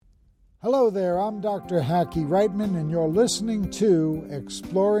Hello there, I'm Dr. Hackie Reitman, and you're listening to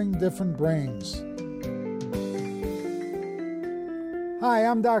Exploring Different Brains. Hi,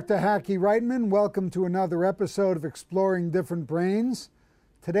 I'm Dr. Hackie Reitman. Welcome to another episode of Exploring Different Brains.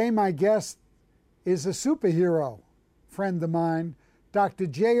 Today my guest is a superhero friend of mine, Dr.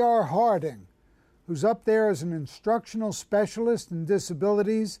 J.R. Harding, who's up there as an instructional specialist in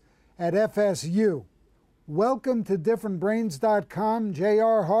disabilities at FSU. Welcome to differentbrains.com,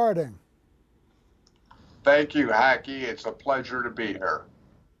 J.R. Harding. Thank you, Hackie. It's a pleasure to be here.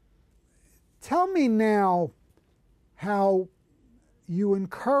 Tell me now how you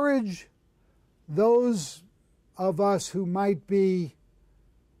encourage those of us who might be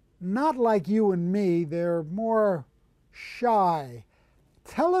not like you and me, they're more shy.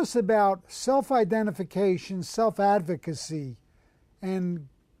 Tell us about self-identification, self-advocacy, and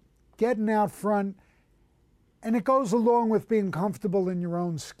getting out front. And it goes along with being comfortable in your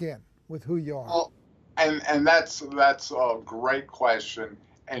own skin with who you are. Well, and that's a great question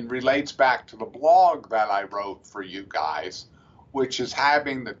and relates back to the blog that I wrote for you guys, which is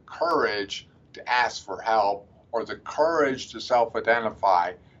having the courage to ask for help, or the courage to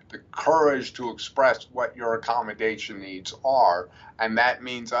self-identify, the courage to express what your accommodation needs are. And that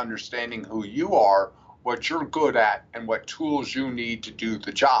means understanding who you are, what you're good at, and what tools you need to do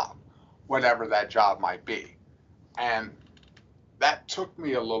the job, whatever that job might be. And that took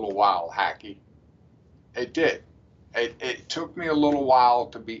me a little while, Hackie. It did. It took me a little while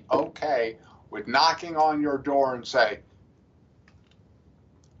to be okay with knocking on your door and say,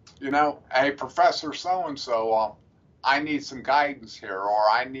 you know, hey, Professor so-and-so, I need some guidance here, or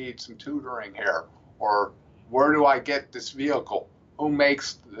I need some tutoring here, or where do I get this vehicle? Who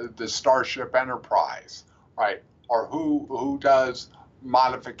makes the Starship Enterprise, right? Or who does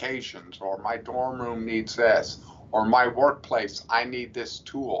modifications, or my dorm room needs this, or my workplace, I need this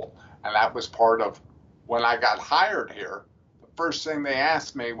tool. And that was part of when I got hired here. The first thing they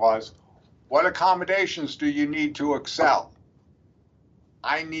asked me was, what accommodations do you need to excel?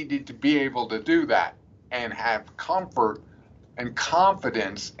 I needed to be able to do that and have comfort and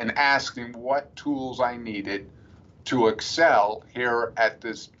confidence in asking what tools I needed to excel here at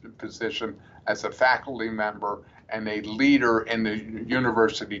this position as a faculty member and a leader in the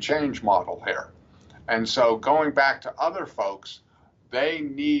university change model here. And so going back to other folks, they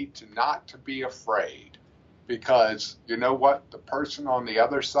need to not to be afraid, because you know what? The person on the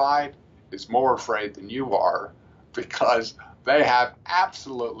other side is more afraid than you are, because they have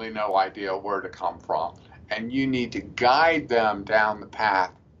absolutely no idea where to come from, and you need to guide them down the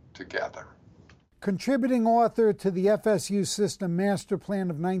path together. Contributing author to the FSU System Master Plan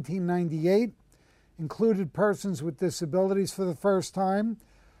of 1998, included persons with disabilities for the first time,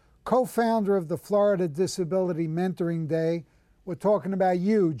 co-founder of the Florida Disability Mentoring Day. We're talking about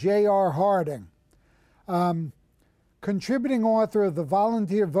you, J.R. Harding. Contributing author of the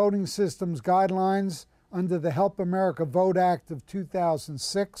Volunteer Voting Systems Guidelines under the Help America Vote Act of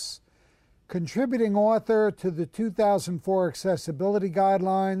 2006. Contributing author to the 2004 Accessibility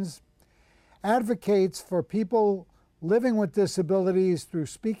Guidelines. Advocates for people living with disabilities through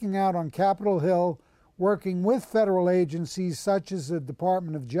speaking out on Capitol Hill, working with federal agencies such as the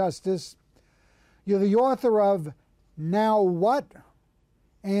Department of Justice. You're the author of Now What?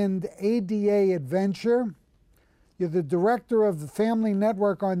 And ADA Adventure. You're the director of the Family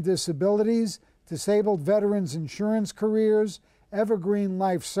Network on Disabilities, Disabled Veterans Insurance Careers, Evergreen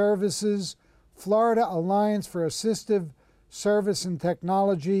Life Services, Florida Alliance for Assistive Service and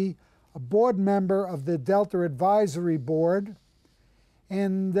Technology, a board member of the Delta Advisory Board,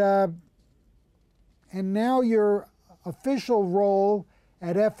 and now your official role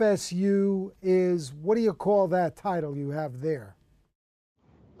at FSU is, what do you call that title you have there?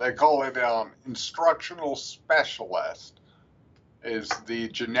 They call it instructional specialist is the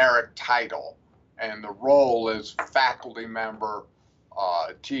generic title, and the role is faculty member,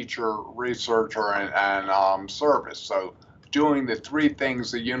 teacher, researcher, and service. So doing the three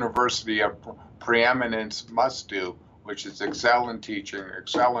things the University of Preeminence must do, which is excel in teaching,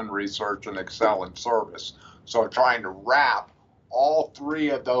 excel in research, and excel in service. So trying to wrap all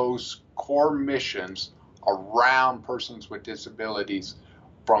three of those core missions around persons with disabilities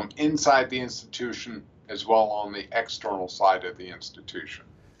from inside the institution as well on the external side of the institution.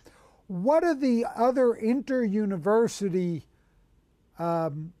 What are the other inter-university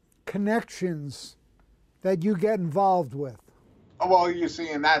connections that you get involved with? Well, you see,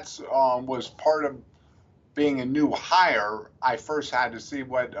 and that's was part of being a new hire. I first had to see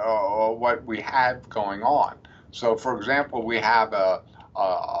what we had going on. So, for example, we have a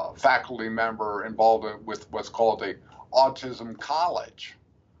faculty member involved with what's called a autism college.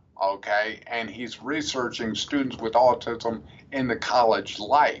 okay? And he's researching students with autism in the college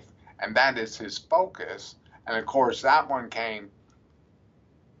life, and that is his focus. And of course, that one came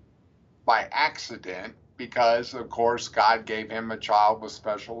by accident because, of course, God gave him a child with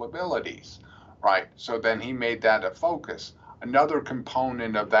special abilities, right? So then he made that a focus. Another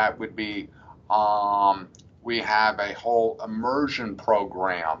component of that would be we have a whole immersion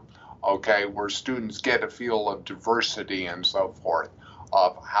program, okay, where students get a feel of diversity and so forth,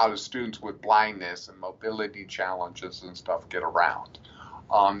 of how the students with blindness and mobility challenges and stuff get around.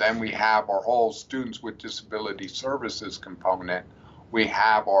 Then we have our whole students with disability services component. We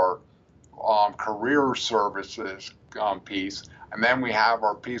have our career services piece, and then we have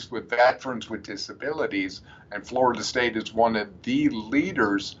our piece with veterans with disabilities. And Florida State is one of the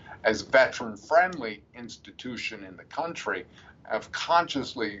leaders as veteran-friendly institution in the country of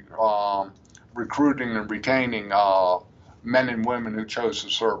consciously recruiting and retaining men and women who chose to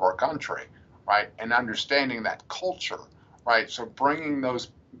serve our country, right? And understanding that culture, right? So bringing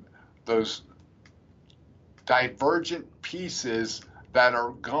those divergent pieces that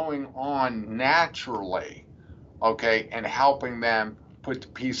are going on naturally, okay, and helping them put the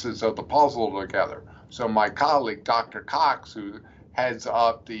pieces of the puzzle together. So my colleague, Dr. Cox, who heads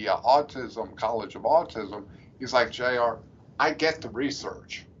up the Autism College of Autism, he's like, JR, I get the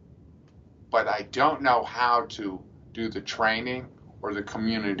research, but I don't know how to do the training or the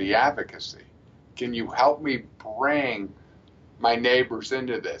community advocacy. Can you help me bring my neighbors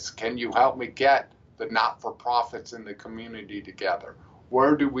into this? Can you help me get the not-for-profits in the community together?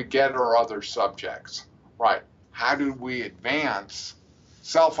 Where do we get our other subjects, right? How do we advance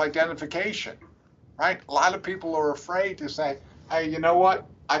self-identification, right? A lot of people are afraid to say, hey, you know what?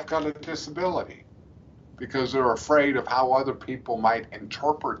 I've got a disability, because they're afraid of how other people might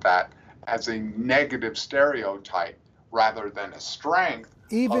interpret that as a negative stereotype rather than a strength.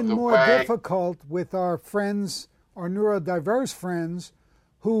 Even more difficult with our friends, our neurodiverse friends,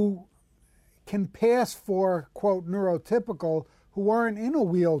 who can pass for, quote, neurotypical, who aren't in a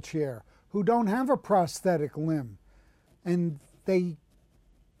wheelchair, who don't have a prosthetic limb. And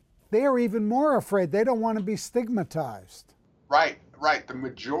they're even more afraid. They don't want to be stigmatized. Right. The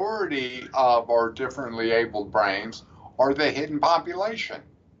majority of our differently abled brains are the hidden population,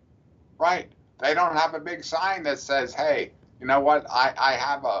 right? They don't have a big sign that says, hey, you know what, I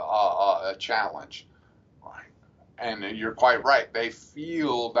have a challenge, right? And you're quite right. They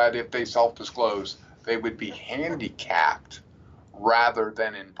feel that if they self-disclose, they would be handicapped rather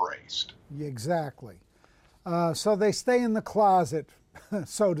than embraced. Exactly. So they stay in the closet,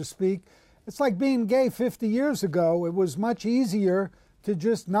 so to speak. It's like being gay 50 years ago. It was much easier to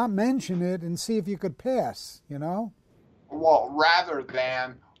just not mention it and see if you could pass, you know? Well, rather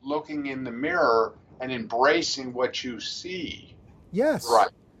than looking in the mirror and embracing what you see. Yes.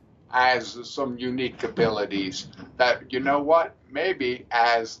 Right. As some unique abilities that, you know what, maybe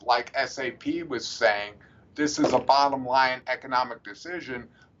as like SAP was saying, this is a bottom line economic decision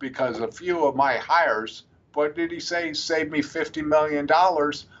because a few of my hires, what did he say, saved me $50 million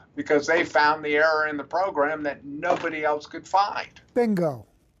because they found the error in the program that nobody else could find. Bingo.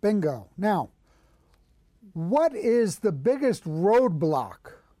 Now, what is the biggest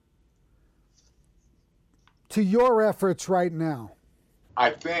roadblock to your efforts right now? I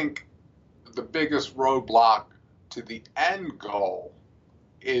think the biggest roadblock to the end goal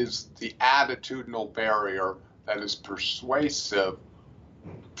is the attitudinal barrier that is persuasive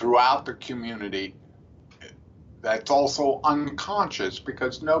throughout the community. That's also unconscious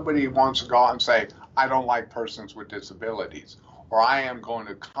because nobody wants to go out and say, I don't like persons with disabilities, or I am going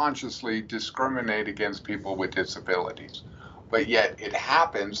to consciously discriminate against people with disabilities. But yet it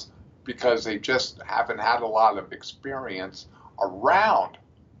happens because they just haven't had a lot of experience around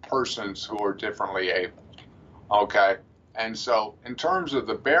persons who are differently abled, okay? And so in terms of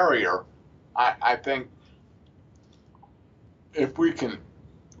the barrier, I think if we can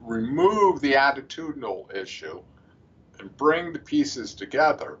remove the attitudinal issue and bring the pieces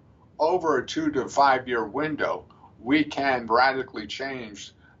together over a 2 to 5 year window, we can radically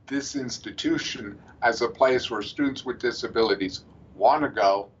change this institution as a place where students with disabilities want to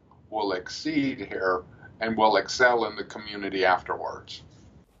go, will exceed here, and will excel in the community afterwards.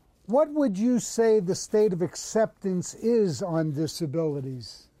 What would you say the state of acceptance is on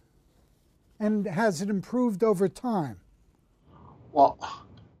disabilities? And has it improved over time? Well,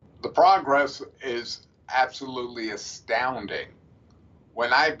 the progress is absolutely astounding.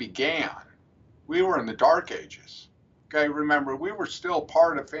 When I began, we were in the dark ages. Okay, remember, we were still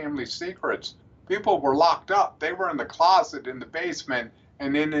part of family secrets. People were locked up. They were in the closet, in the basement,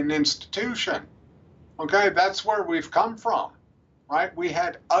 and in an institution. Okay, that's where we've come from. right? We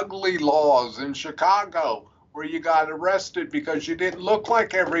had ugly laws in Chicago where you got arrested because you didn't look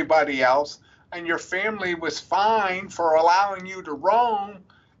like everybody else, and your family was fined for allowing you to roam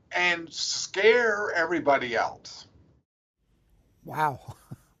and scare everybody else. Wow.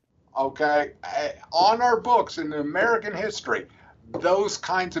 Okay? On our books in American history, those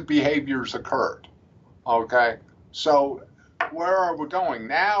kinds of behaviors occurred. Okay? So, where are we going?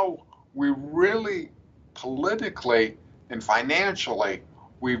 Now, we really politically and financially,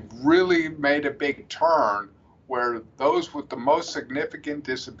 we've really made a big turn where those with the most significant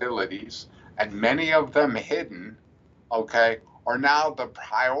disabilities, and many of them hidden, okay, are now the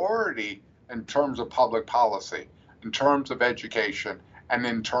priority in terms of public policy, in terms of education, and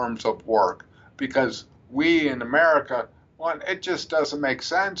in terms of work. Because we in America, well, it just doesn't make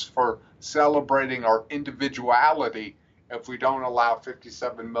sense for celebrating our individuality if we don't allow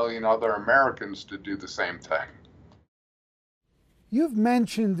 57 million other Americans to do the same thing. You've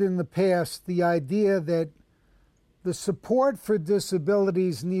mentioned in the past the idea that the support for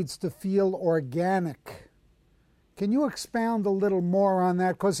disabilities needs to feel organic. Can you expound a little more on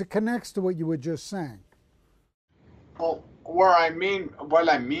that? Because it connects to what you were just saying. Well, what I mean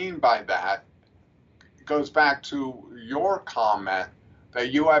by that goes back to your comment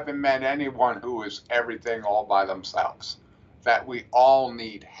that you haven't met anyone who is everything all by themselves, that we all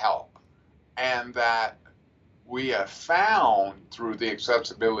need help, and that we have found through the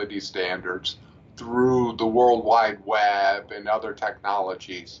accessibility standards, through the World Wide Web and other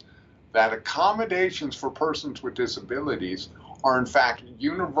technologies, that accommodations for persons with disabilities are in fact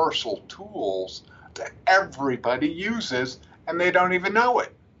universal tools that everybody uses and they don't even know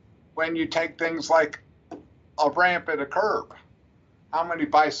it. When you take things like a ramp at a curb, how many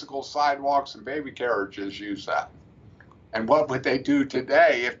bicycles, sidewalks, and baby carriages use that? And what would they do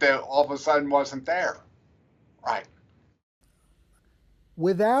today if they all of a sudden wasn't there? Right.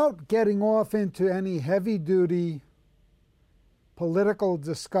 Without getting off into any heavy-duty political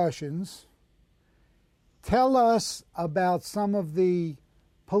discussions, tell us about some of the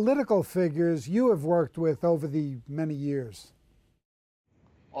political figures you have worked with over the many years.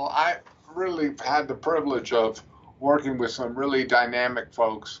 Well, I really had the privilege of working with some really dynamic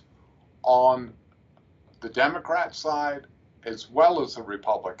folks on the Democrat side as well as the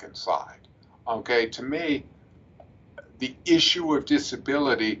Republican side. Okay, to me, the issue of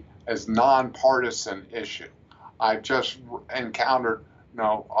disability as nonpartisan issue. I've just encountered,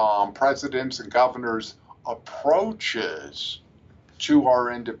 presidents and governors' approaches to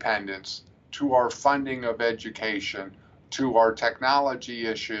our independence, to our funding of education, to our technology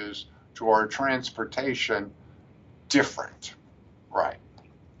issues, to our transportation, different, right?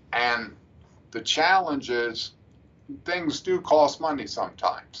 And the challenge is things do cost money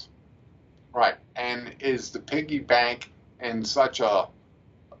sometimes, right? And is the piggy bank in such a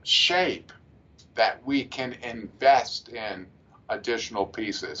shape that we can invest in additional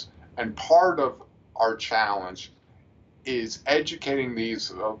pieces? And part of our challenge is educating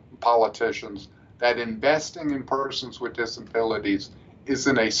these politicians that investing in persons with disabilities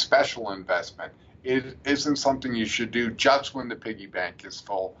isn't a special investment. It isn't something you should do just when the piggy bank is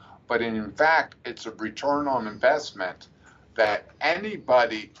full, but in fact, it's a return on investment that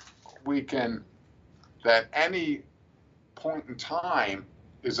that any point in time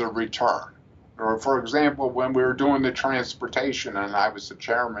is a return. Or for example, when we were doing the transportation and I was the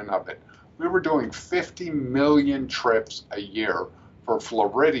chairman of it, we were doing 50 million trips a year for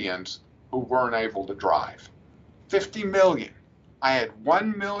Floridians who weren't able to drive. 50 million. I had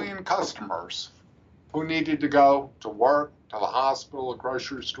 1 million customers who needed to go to work, to the hospital, a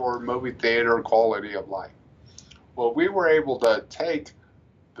grocery store, movie theater, quality of life. Well, we were able to take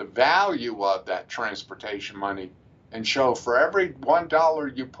the value of that transportation money and show for every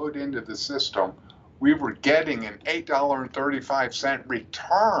 $1 you put into the system, we were getting an $8.35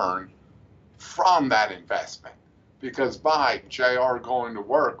 return from that investment. Because by JR going to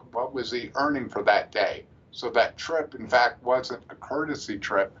work, what was he earning for that day? So that trip, in fact, wasn't a courtesy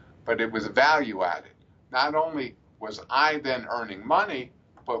trip, but it was value added. Not only was I then earning money,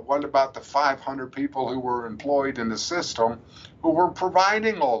 but what about the 500 people who were employed in the system who were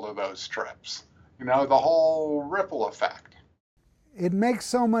providing all of those trips? The whole ripple effect. It makes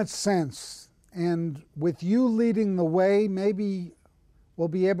so much sense. And with you leading the way, maybe we'll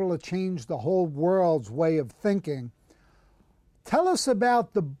be able to change the whole world's way of thinking. Tell us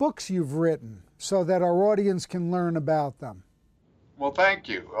about the books you've written so that our audience can learn about them. Well, thank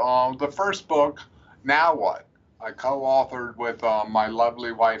you. The first book, Now What? I co-authored with my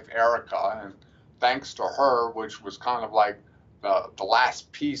lovely wife, Erica, and thanks to her, which was kind of like the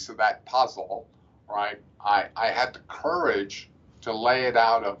last piece of that puzzle, right? I had the courage to lay it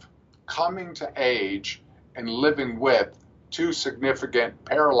out of coming to age and living with two significant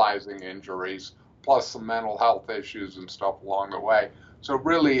paralyzing injuries, plus some mental health issues and stuff along the way. So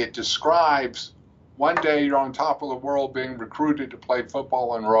really it describes one day you're on top of the world being recruited to play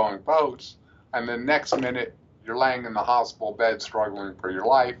football and rowing boats, and the next minute you're laying in the hospital bed struggling for your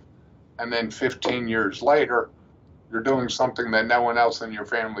life, and then 15 years later, you're doing something that no one else in your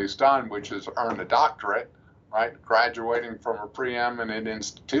family's done, which is earn a doctorate, right? Graduating from a preeminent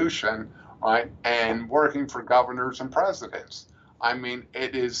institution, right? And working for governors and presidents. I mean,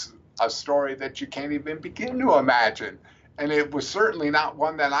 it is a story that you can't even begin to imagine. And it was certainly not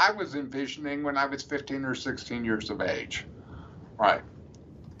one that I was envisioning when I was 15 or 16 years of age, right?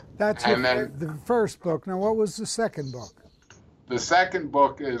 That's the first book. Now, what was the second book? The second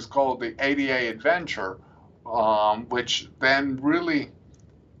book is called The ADA Adventure, which then really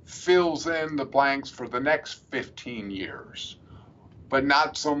fills in the blanks for the next 15 years, but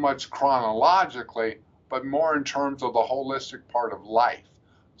not so much chronologically, but more in terms of the holistic part of life.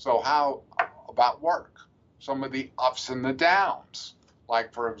 So how about work? Some of the ups and the downs.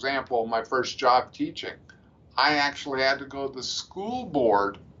 Like, for example, my first job teaching, I actually had to go to the school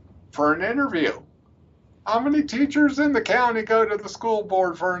board for an interview. How many teachers in the county go to the school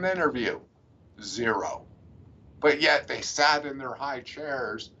board for an interview? 0. But yet they sat in their high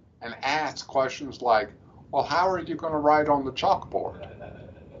chairs and asked questions like, well, how are you going to write on the chalkboard?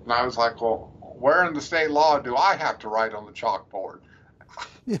 And I was like, well, where in the state law do I have to write on the chalkboard?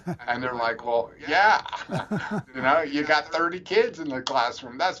 Yeah. And they're like, well, yeah, you got 30 kids in the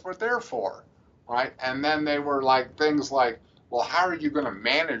classroom. That's what they're for, right? And then they were like things like, well, how are you going to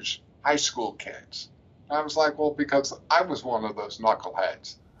manage high school kids? And I was like, well, because I was one of those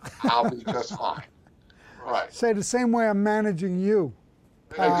knuckleheads. I'll be just fine. Right. Say the same way I'm managing you.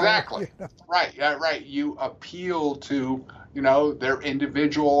 Exactly. Right. Yeah, right. You appeal to, their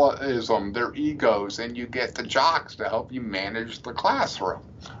individualism, their egos, and you get the jocks to help you manage the classroom.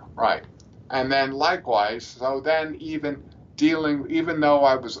 Right. And then likewise, so then even though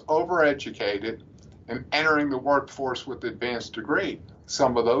I was overeducated and entering the workforce with advanced degree,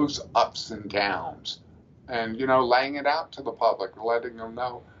 some of those ups and downs and, laying it out to the public, letting them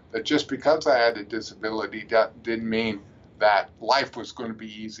know that just because I had a disability didn't mean that life was going to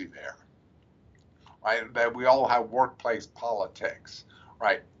be easy there, right? That we all have workplace politics,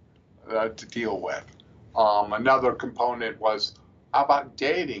 right, to deal with. Another component was how about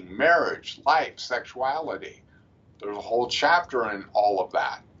dating, marriage, life, sexuality? There's a whole chapter in all of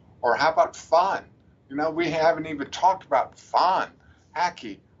that. Or how about fun? We haven't even talked about fun.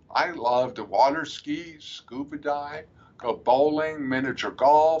 Hecky, I love to water ski, scuba dive, go bowling, miniature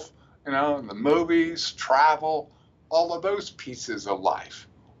golf, in the movies, travel, all of those pieces of life.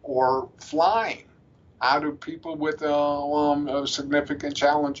 Or flying. How do people with significant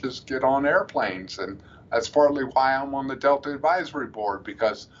challenges get on airplanes? And that's partly why I'm on the Delta Advisory Board,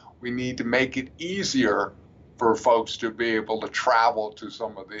 because we need to make it easier for folks to be able to travel to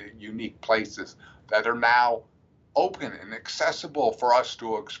some of the unique places that are now open and accessible for us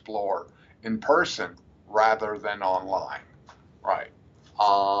to explore in person rather than online, right?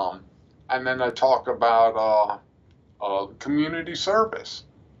 And then I talk about community service,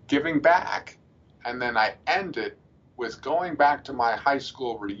 giving back, and then I end it with going back to my high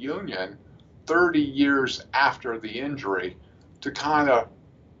school reunion 30 years after the injury to kind of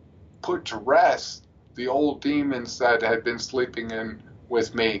put to rest the old demons that had been sleeping in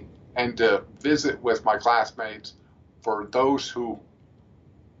with me and to visit with my classmates for those who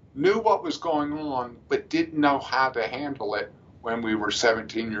knew what was going on but didn't know how to handle it when we were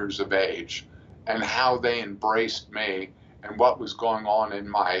 17 years of age, and how they embraced me and what was going on in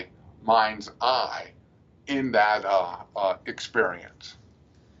my mind's eye in that experience.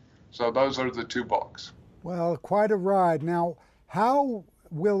 So those are the 2 books. Well, quite a ride. Now, how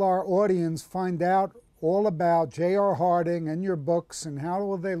will our audience find out all about J.R. Harding and your books, and how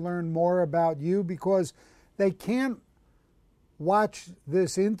will they learn more about you? Because they can't watch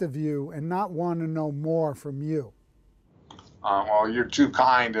this interview and not want to know more from you. Well, you're too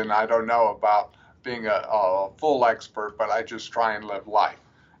kind, and I don't know about being a full expert, but I just try and live life.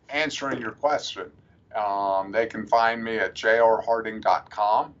 Answering your question, they can find me at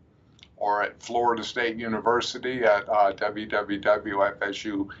jrharding.com or at Florida State University at www.fsu.edu.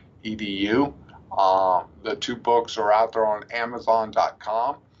 The 2 books are out there on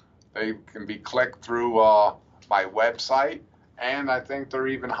Amazon.com. They can be clicked through my website, and I think there are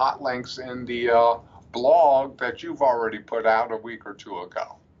even hot links in the blog that you've already put out a week or 2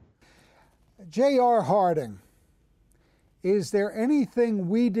 ago. J.R. Harding, is there anything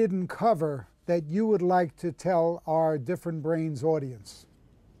we didn't cover that you would like to tell our Different Brains audience?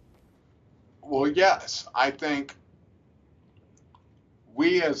 Well, yes, I think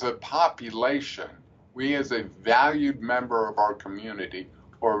we as a population, we as a valued member of our community,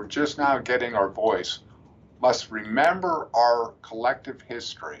 who are just now getting our voice, must remember our collective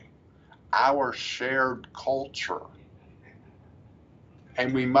history, our shared culture,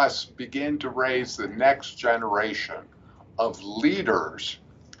 and we must begin to raise the next generation of leaders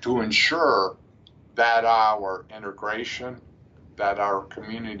to ensure that our integration, that our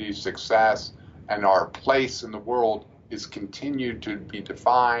community success, and our place in the world is continued to be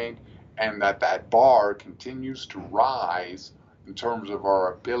defined, and that that bar continues to rise in terms of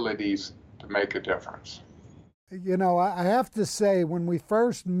our abilities to make a difference. You know, I have to say, when we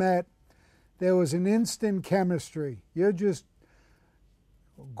first met, there was an instant chemistry. You're just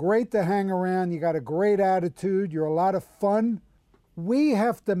great to hang around. You got a great attitude. You're a lot of fun. We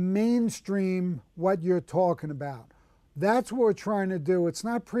have to mainstream what you're talking about. That's what we're trying to do. It's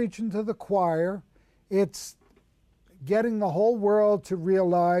not preaching to the choir. It's getting the whole world to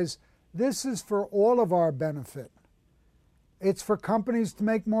realize this is for all of our benefit. It's for companies to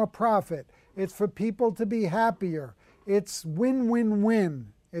make more profit. It's for people to be happier. It's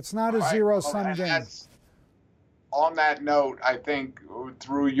win-win-win. It's not a zero-sum game. On that note, I think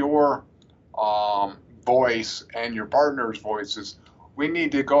through your voice and your partner's voices, we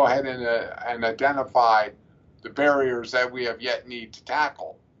need to go ahead and identify the barriers that we have yet need to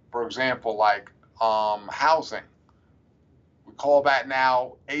tackle. For example, like housing. We call that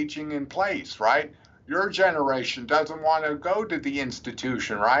now aging in place, right? Your generation doesn't want to go to the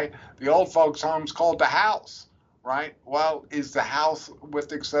institution, right? The old folks' home's called the house, right? Well, is the house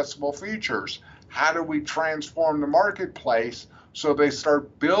with accessible features? How do we transform the marketplace so they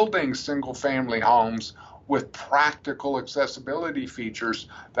start building single-family homes with practical accessibility features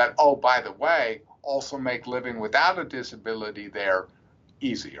that, oh, by the way, also make living without a disability there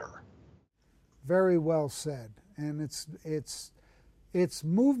easier? Very well said. And it's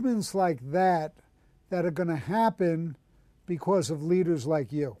movements like that that are going to happen because of leaders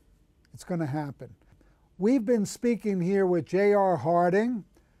like you. It's going to happen. We've been speaking here with J.R. Harding,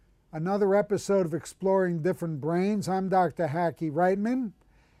 another episode of Exploring Different Brains. I'm Dr. Hackie Reitman.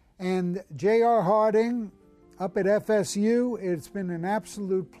 And J.R. Harding up at FSU, it's been an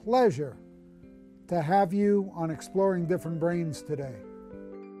absolute pleasure to have you on Exploring Different Brains today.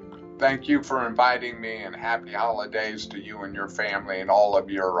 Thank you for inviting me, and happy holidays to you and your family and all of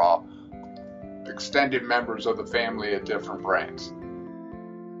your extended members of the family at Different Brains.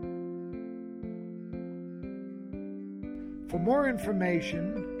 For more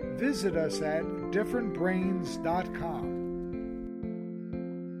information, visit us at differentbrains.com.